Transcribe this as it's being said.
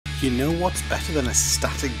You know what's better than a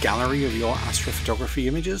static gallery of your astrophotography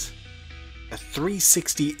images? A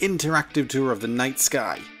 360 interactive tour of the night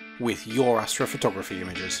sky with your astrophotography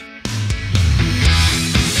images.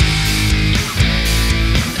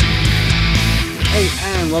 Hey,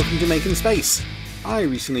 and welcome to Making Space. I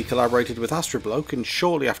recently collaborated with Astrobloke, and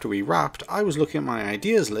shortly after we wrapped, I was looking at my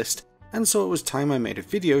ideas list, and so it was time I made a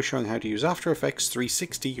video showing how to use After Effects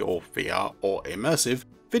 360 or VR or immersive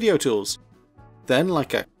video tools. Then,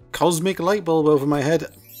 like a cosmic light bulb over my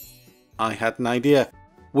head, I had an idea.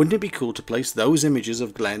 Wouldn't it be cool to place those images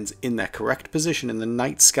of Glenn's in their correct position in the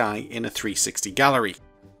night sky in a 360 gallery?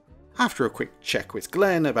 After a quick check with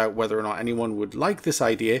Glenn about whether or not anyone would like this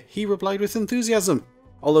idea, he replied with enthusiasm,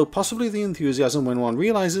 although possibly the enthusiasm when one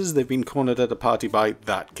realises they've been cornered at a party by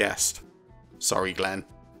that guest. Sorry, Glenn.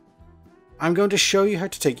 I'm going to show you how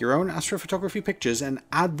to take your own astrophotography pictures and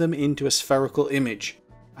add them into a spherical image,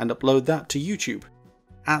 and upload that to YouTube.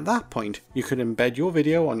 At that point, you could embed your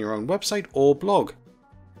video on your own website or blog.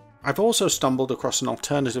 I've also stumbled across an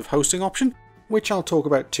alternative hosting option, which I'll talk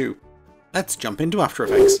about too. Let's jump into After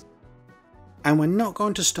Effects. And we're not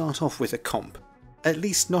going to start off with a comp, at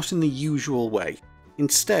least not in the usual way.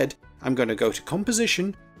 Instead, I'm going to go to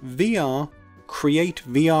Composition, VR, Create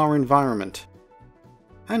VR Environment.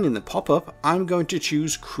 And in the pop-up, I'm going to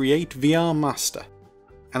choose Create VR Master.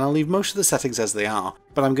 And I'll leave most of the settings as they are,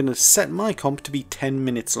 but I'm going to set my comp to be 10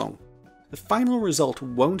 minutes long. The final result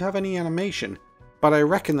won't have any animation, but I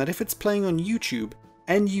reckon that if it's playing on YouTube,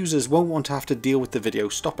 end users won't want to have to deal with the video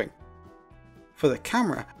stopping. For the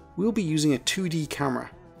camera, we'll be using a 2D camera,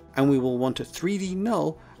 and we will want a 3D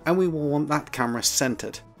null, and we will want that camera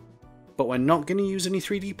centered. But we're not going to use any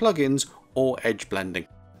 3D plugins or edge blending.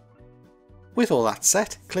 With all that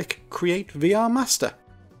set, click Create VR Master.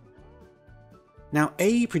 Now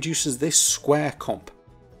AE produces this square comp,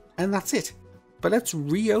 and that's it. But let's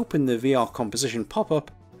reopen the VR composition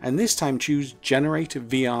pop-up and this time choose Generate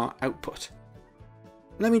VR Output.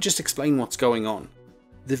 Let me just explain what's going on.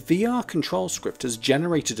 The VR control script has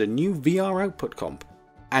generated a new VR output comp,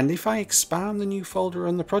 and if I expand the new folder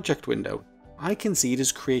on the project window, I can see it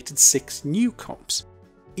has created 6 new comps.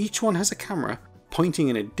 Each one has a camera pointing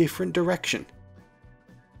in a different direction,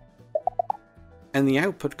 and the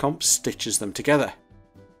output comp stitches them together.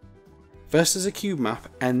 First as a cube map,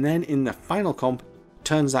 and then in the final comp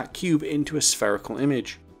turns that cube into a spherical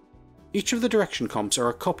image. Each of the direction comps are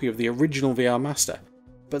a copy of the original VR master,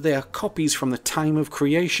 but they are copies from the time of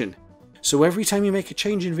creation. So every time you make a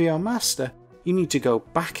change in VR master, you need to go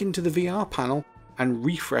back into the VR panel and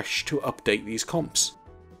refresh to update these comps.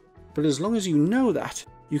 But as long as you know that,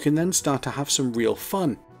 you can then start to have some real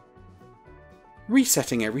fun.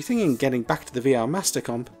 Resetting everything and getting back to the VR master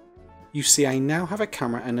comp, you see I now have a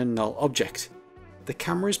camera and a null object. The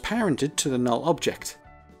camera is parented to the null object,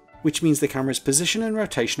 which means the camera's position and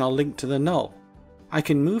rotation are linked to the null. I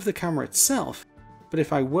can move the camera itself, but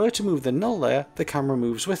if I were to move the null layer, the camera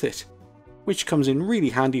moves with it, which comes in really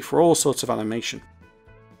handy for all sorts of animation.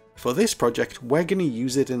 For this project, we're going to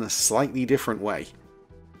use it in a slightly different way.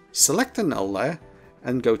 Select the null layer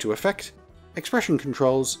and go to Effect, Expression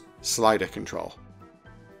Controls, Slider Control.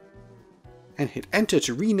 And hit Enter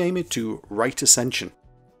to rename it to Right Ascension.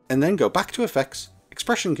 And then go back to Effects,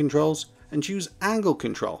 Expression Controls, and choose Angle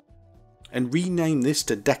Control. And rename this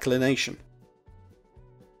to Declination.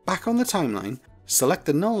 Back on the timeline, select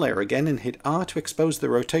the null layer again and hit R to expose the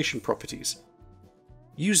rotation properties.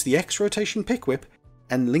 Use the X rotation pick whip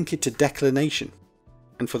and link it to Declination.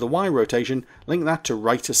 And for the Y rotation, link that to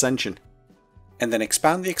Right Ascension. And then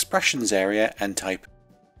expand the expressions area and type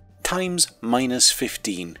times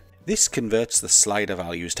 -15. This converts the slider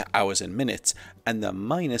values to hours and minutes, and the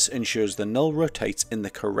minus ensures the null rotates in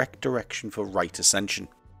the correct direction for Right Ascension.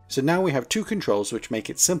 So now we have 2 controls which make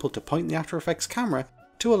it simple to point the After Effects camera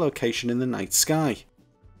to a location in the night sky.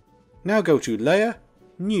 Now go to Layer,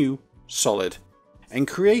 New, Solid, and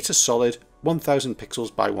create a solid 1000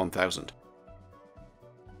 pixels by 1000.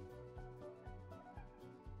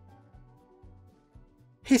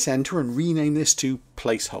 Hit Enter and rename this to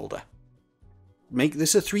Placeholder. Make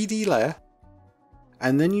this a 3D layer,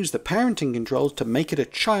 and then use the parenting controls to make it a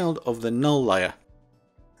child of the null layer.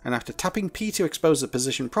 And after tapping P to expose the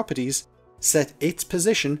position properties, set its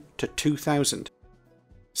position to 2000.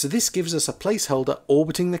 So this gives us a placeholder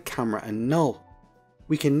orbiting the camera and null.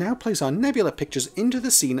 We can now place our nebula pictures into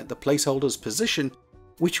the scene at the placeholder's position,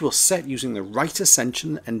 which we'll set using the Right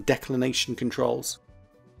Ascension and Declination controls.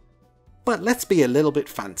 But let's be a little bit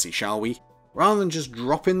fancy, shall we? Rather than just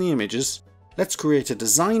drop in the images, let's create a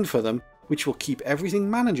design for them which will keep everything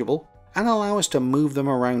manageable and allow us to move them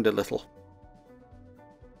around a little.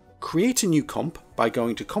 Create a new comp by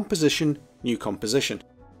going to Composition, New Composition.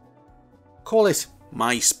 Call it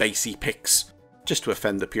My Spacey Pics, just to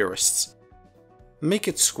offend the purists. Make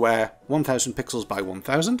it square 1000 pixels by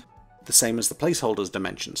 1000, the same as the placeholder's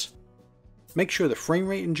dimensions. Make sure the frame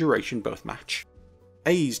rate and duration both match.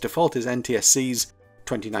 A's default is NTSC's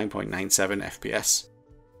 29.97 FPS.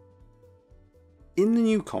 In the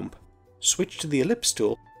new comp, switch to the ellipse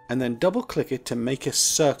tool and then double click it to make a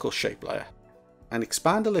circle shape layer, and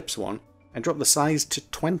expand ellipse 1 and drop the size to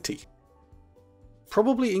 20.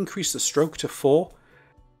 Probably increase the stroke to 4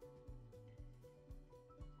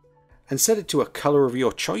 and set it to a colour of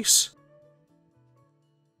your choice.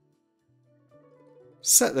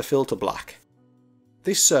 Set the fill to black.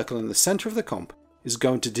 This circle in the centre of the comp is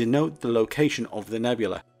going to denote the location of the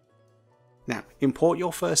nebula. Now import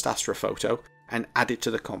your first astrophoto and add it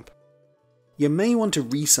to the comp. You may want to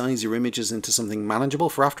resize your images into something manageable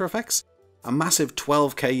for After Effects. A massive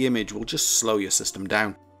 12K image will just slow your system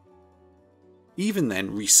down. Even then,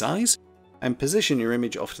 resize and position your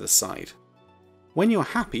image off to the side. When you're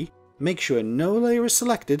happy, make sure no layer is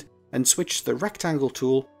selected and switch to the rectangle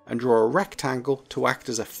tool and draw a rectangle to act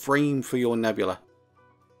as a frame for your nebula.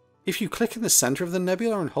 If you click in the centre of the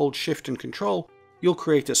nebula and hold Shift and Control, you'll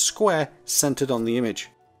create a square centred on the image.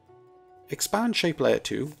 Expand Shape Layer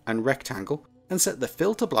 2 and Rectangle and set the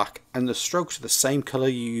fill to black and the stroke to the same colour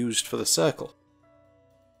you used for the circle.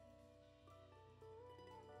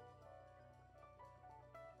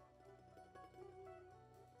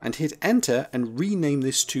 And hit Enter and rename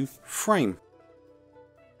this to Frame.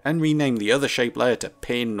 And rename the other shape layer to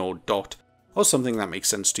Pin or Dot or something that makes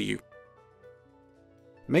sense to you.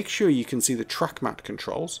 Make sure you can see the track matte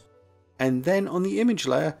controls, and then on the image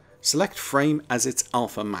layer select Frame as its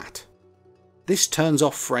alpha matte. This turns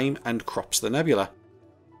off frame and crops the nebula.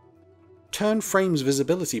 Turn frame's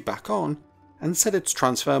visibility back on and set its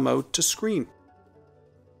transfer mode to screen.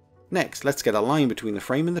 Next, let's get a line between the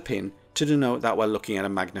frame and the pin to denote that we're looking at a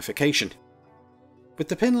magnification. With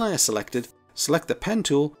the pin layer selected, select the pen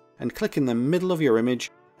tool and click in the middle of your image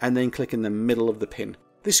and then click in the middle of the pin.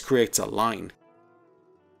 This creates a line.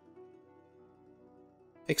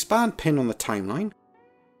 Expand pin on the timeline.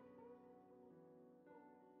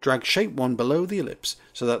 Drag shape 1 below the ellipse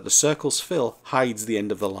so that the circle's fill hides the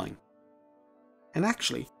end of the line. And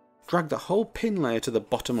actually, drag the whole pin layer to the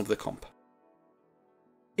bottom of the comp.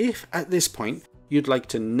 If at this point you'd like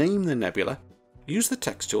to name the nebula, use the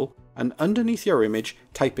text tool and underneath your image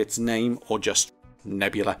type its name or just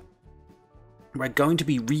nebula. We're going to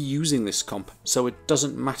be reusing this comp, so it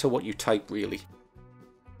doesn't matter what you type really.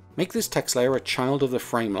 Make this text layer a child of the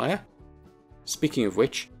frame layer. Speaking of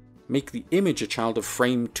which, make the image a child of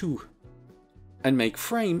frame 2, and make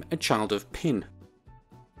frame a child of pin.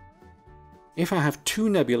 If I have two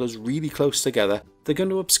nebulas really close together, they're going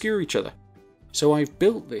to obscure each other. So I've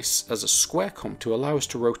built this as a square comp to allow us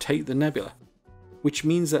to rotate the nebula, which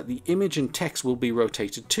means that the image and text will be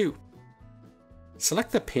rotated too.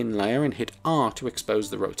 Select the pin layer and hit R to expose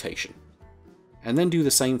the rotation, and then do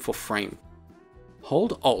the same for frame.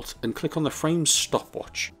 Hold Alt and click on the frame's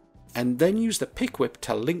stopwatch, and then use the pick whip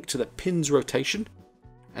to link to the pin's rotation,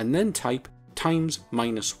 and then type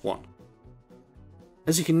 ×-1.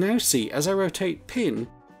 As you can now see, as I rotate pin,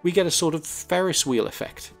 we get a sort of Ferris wheel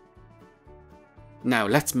effect. Now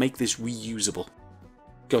let's make this reusable.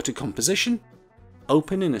 Go to Composition,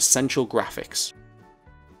 open in Essential Graphics.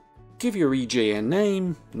 Give your EG a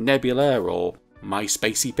name, Nebula or My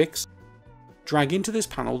Spacey Pics. Drag into this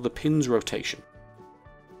panel the pin's rotation.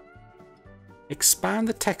 Expand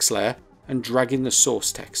the text layer and drag in the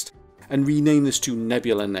source text, and rename this to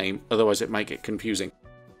Nebula name, otherwise it might get confusing.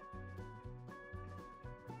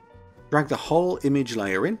 Drag the whole image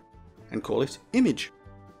layer in and call it Image.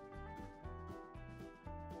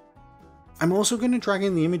 I'm also going to drag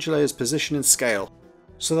in the image layer's position and scale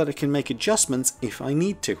so that it can make adjustments if I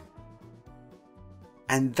need to.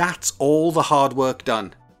 And that's all the hard work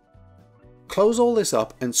done. Close all this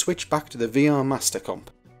up and switch back to the VR Master Comp.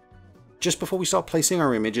 Just before we start placing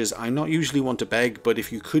our images, I not usually want to beg, but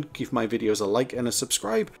if you could give my videos a like and a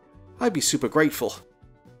subscribe, I'd be super grateful.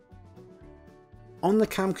 On the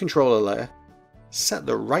cam controller layer, set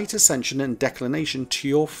the right ascension and declination to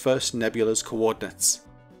your first nebula's coordinates.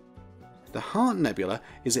 The Heart Nebula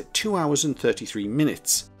is at 2 hours and 33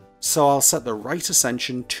 minutes, so I'll set the right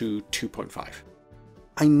ascension to 2.5.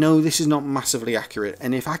 I know this is not massively accurate,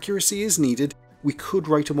 and if accuracy is needed, we could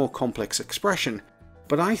write a more complex expression,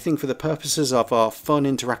 but I think for the purposes of our fun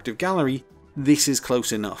interactive gallery, this is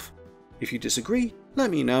close enough. If you disagree,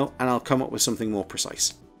 let me know and I'll come up with something more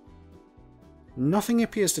precise. Nothing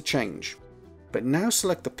appears to change, but now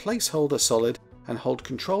select the placeholder solid and hold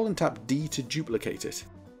Ctrl and tap D to duplicate it.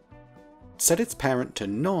 Set its parent to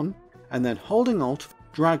none, and then holding Alt,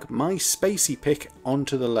 drag My Spacey pick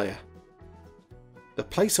onto the layer. The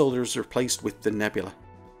placeholder is replaced with the nebula.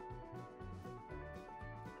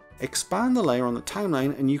 Expand the layer on the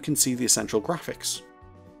timeline and you can see the essential graphics.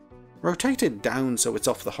 Rotate it down so it's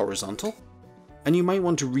off the horizontal, and you might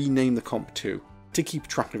want to rename the comp too, to keep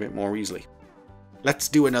track of it more easily. Let's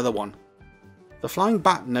do another one. The Flying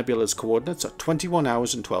Bat Nebula's coordinates are 21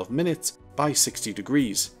 hours and 12 minutes by 60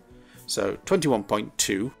 degrees, so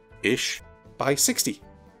 21.2-ish by 60.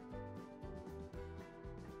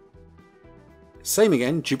 Same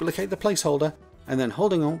again, duplicate the placeholder, and then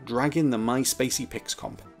holding Alt drag in the My Spacey Picks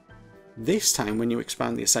comp. This time when you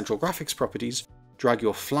expand the essential graphics properties, drag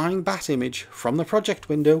your Flying Bat image from the project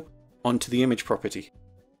window onto the image property.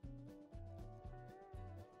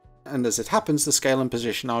 And as it happens, the scale and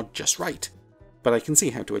position are just right, but I can see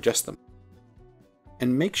how to adjust them.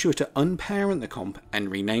 And make sure to unparent the comp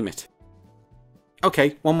and rename it.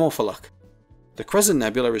 Okay, one more for luck. The Crescent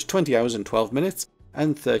Nebula is 20 hours and 12 minutes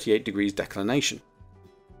and 38 degrees declination.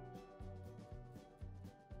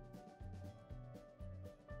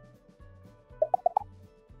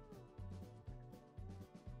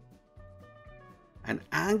 And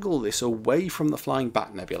angle this away from the Flying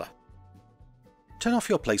Bat Nebula. Turn off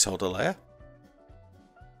your placeholder layer.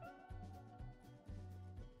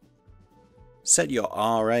 Set your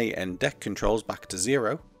RA and deck controls back to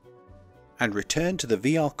 0. And return to the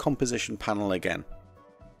VR composition panel again.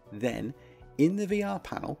 Then, in the VR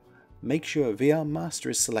panel, make sure VR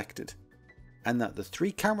Master is selected, and that the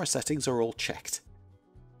 3 camera settings are all checked.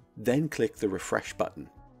 Then click the refresh button.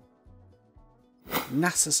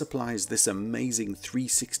 NASA supplies this amazing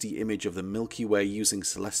 360 image of the Milky Way using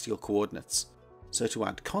celestial coordinates. So to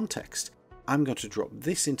add context, I'm going to drop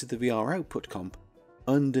this into the VR output comp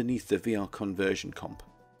underneath the VR conversion comp.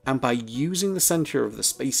 And by using the center of the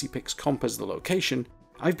Spacey Picks comp as the location,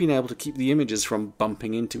 I've been able to keep the images from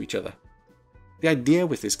bumping into each other. The idea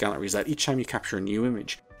with this gallery is that each time you capture a new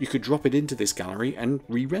image, you could drop it into this gallery and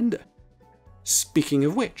re-render. Speaking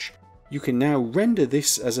of which, you can now render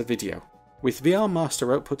this as a video. With VR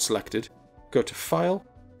Master output selected, go to File,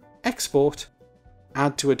 Export,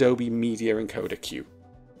 Add to Adobe Media Encoder Queue.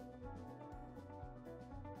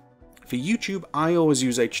 For YouTube, I always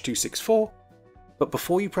use H.264, but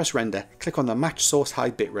before you press render, click on the Match Source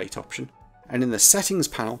High Bitrate option, and in the Settings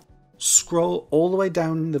panel, scroll all the way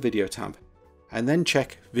down in the Video tab, and then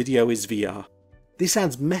check Video is VR. This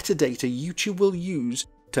adds metadata YouTube will use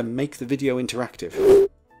to make the video interactive.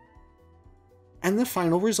 And the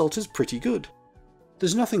final result is pretty good.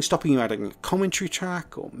 There's nothing stopping you adding a commentary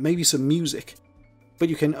track or maybe some music, but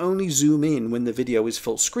you can only zoom in when the video is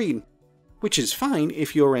full screen, which is fine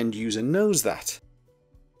if your end user knows that.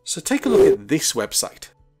 So take a look at this website,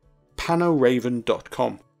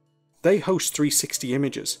 panoraven.com. They host 360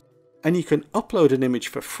 images, and you can upload an image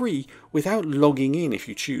for free without logging in if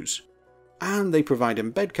you choose. And they provide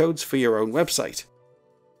embed codes for your own website.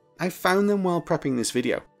 I found them while prepping this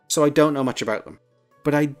video, so I don't know much about them,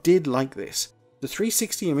 but I did like this. The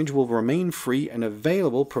 360 image will remain free and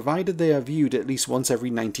available provided they are viewed at least once every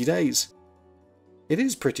 90 days. It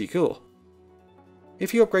is pretty cool.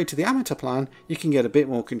 If you upgrade to the amateur plan, you can get a bit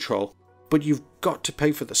more control, but you've got to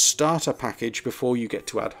pay for the starter package before you get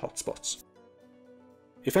to add hotspots.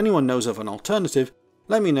 If anyone knows of an alternative,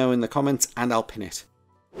 let me know in the comments and I'll pin it.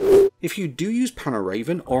 If you do use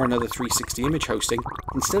Panoraven or another 360 image hosting,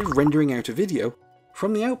 instead of rendering out a video,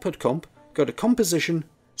 from the output comp, go to Composition,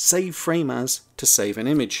 Save Frame As to save an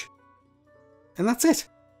image. And that's it.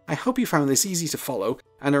 I hope you found this easy to follow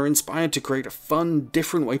and are inspired to create a fun,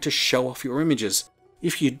 different way to show off your images.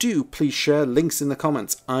 If you do, please share links in the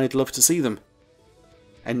comments, I'd love to see them.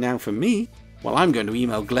 And now for me, well, I'm going to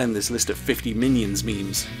email Glenn this list of 50 Minions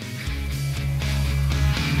memes.